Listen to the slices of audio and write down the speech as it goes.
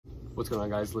What's going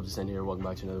on, guys? Liv Descend here. Welcome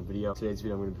back to another video. Today's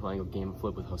video I'm going to be playing a game of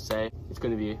flip with Jose. It's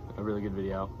going to be a really good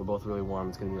video. We're both really warm.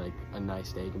 It's going to be like a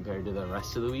nice day compared to the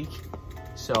rest of the week.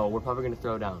 So we're probably going to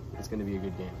throw down. It's going to be a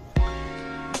good game.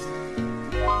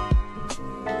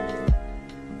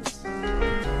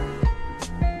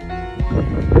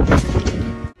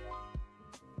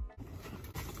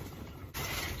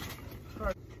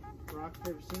 Rock,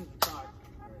 paper, scissors, tie.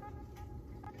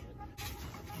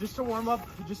 Just to warm up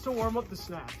the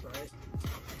snaps, right?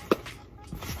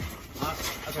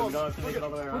 Okay, we don't have to make it all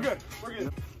the way around. We're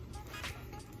good.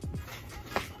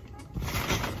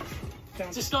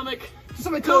 To stomach.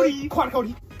 Cody. Quad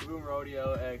Cody. Boom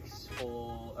rodeo X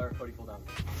full, or Cody full down.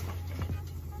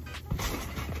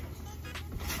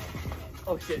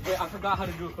 Oh shit, wait, I forgot how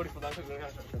to do a Cody full down. I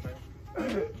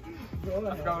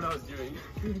forgot what I was doing.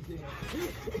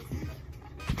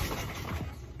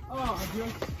 Oh,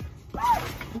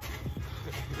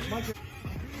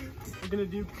 we're gonna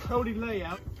do Cody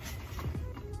layout.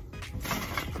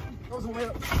 That was a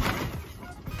layup.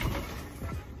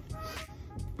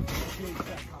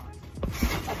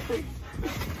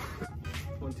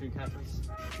 1, 2 catches.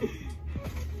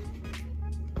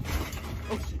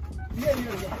 Oh shit. Yeah.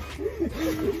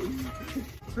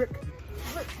 Trick.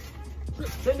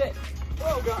 Send it.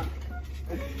 Oh god.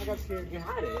 I got scared. You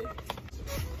had it.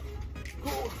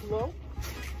 Cool. Low.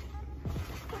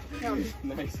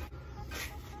 Nice.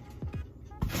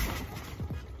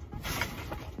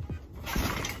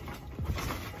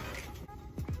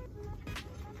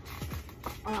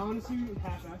 I want to see you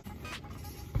half-ass.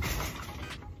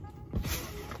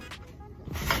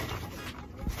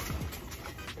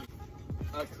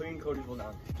 Clean Cody full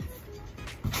down.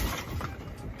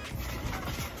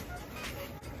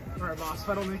 Alright, boss, if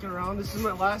I don't make it around, this is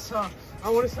my last, I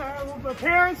want to say I love my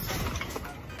parents.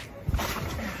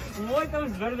 What? That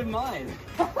was better than mine.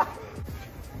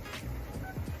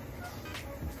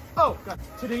 Oh, God.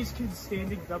 Today's kid's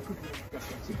standing up for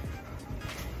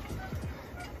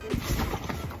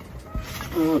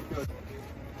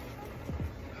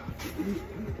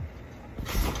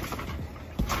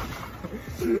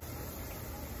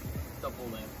Double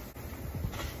lamp.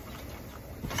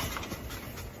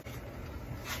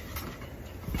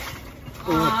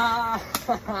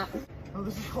 Oh,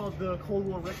 this is called the Cold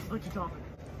War Richie Thompson.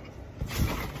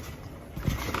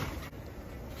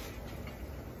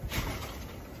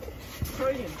 Try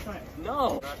it again, try it.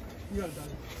 No. You got it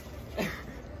done.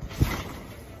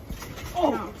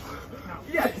 Oh! Now.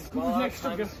 Yes! Ball Next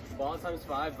times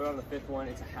 5, but on the 5th one,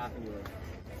 it's a half and you win.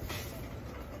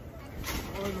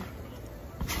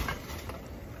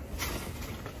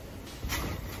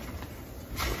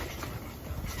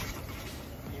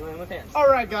 You win with hands.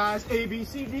 Alright, guys. A, B,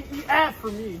 C, D, E, F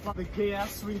for me. The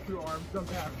KS swing through arms. Don't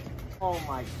have. Oh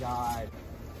my god.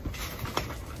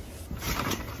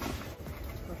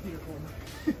 Here for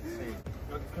me.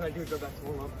 Can I do a go back to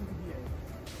warm up? Yeah.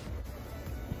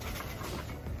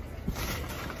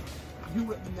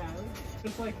 Do it now.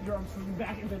 Just like your arms moving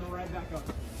back and then right back up.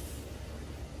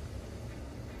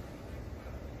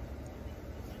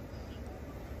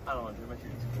 I don't want to do my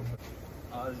shooting's full.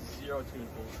 0, 2 and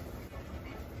full.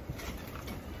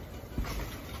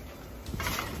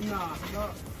 Nah, no.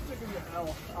 It's gonna be a hell.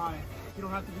 You don't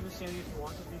have to do the standing if you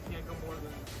want to, but you can't go more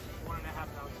than 1.5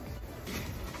 ounces.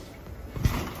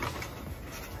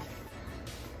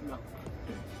 No.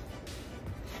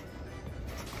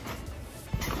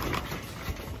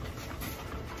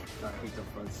 I hate the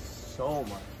front so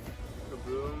much. The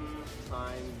boom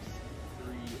times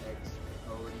 3x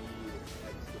Cody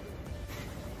x the boom.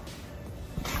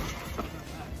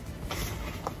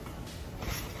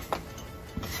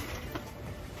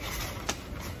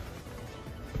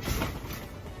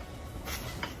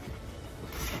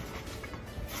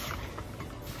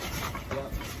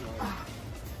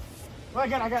 I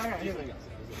got it.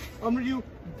 I'm gonna do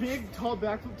big, tall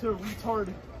backflip to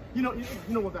retard. You know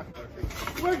what backflip.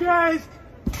 Come on, guys.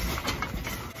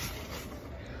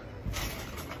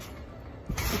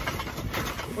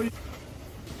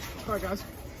 All right, guys.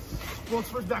 World's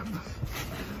first backflip.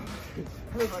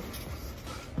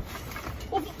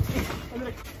 And then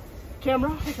a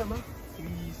camera. Hey, camera.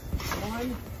 Please.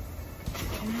 1,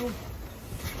 2,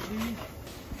 3,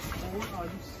 4. Oh,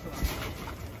 you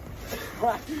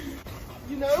suck.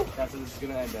 You know? That's what this is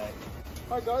gonna end at.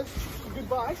 Alright guys,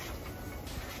 goodbye.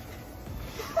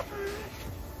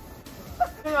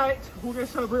 Alright, we're gonna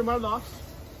celebrate my loss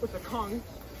with a Kong.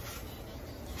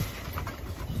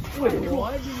 Wait,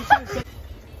 what?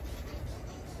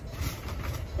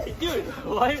 Hey, dude,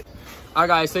 what? Alright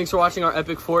guys, thanks for watching our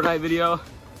epic Fortnite video.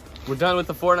 We're done with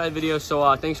the Fortnite video,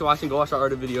 so thanks for watching. Go watch our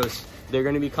other videos. They're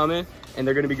gonna be coming. and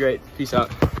they're gonna be great. Peace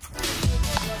out.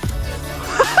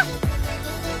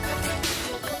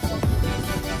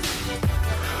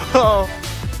 Oh.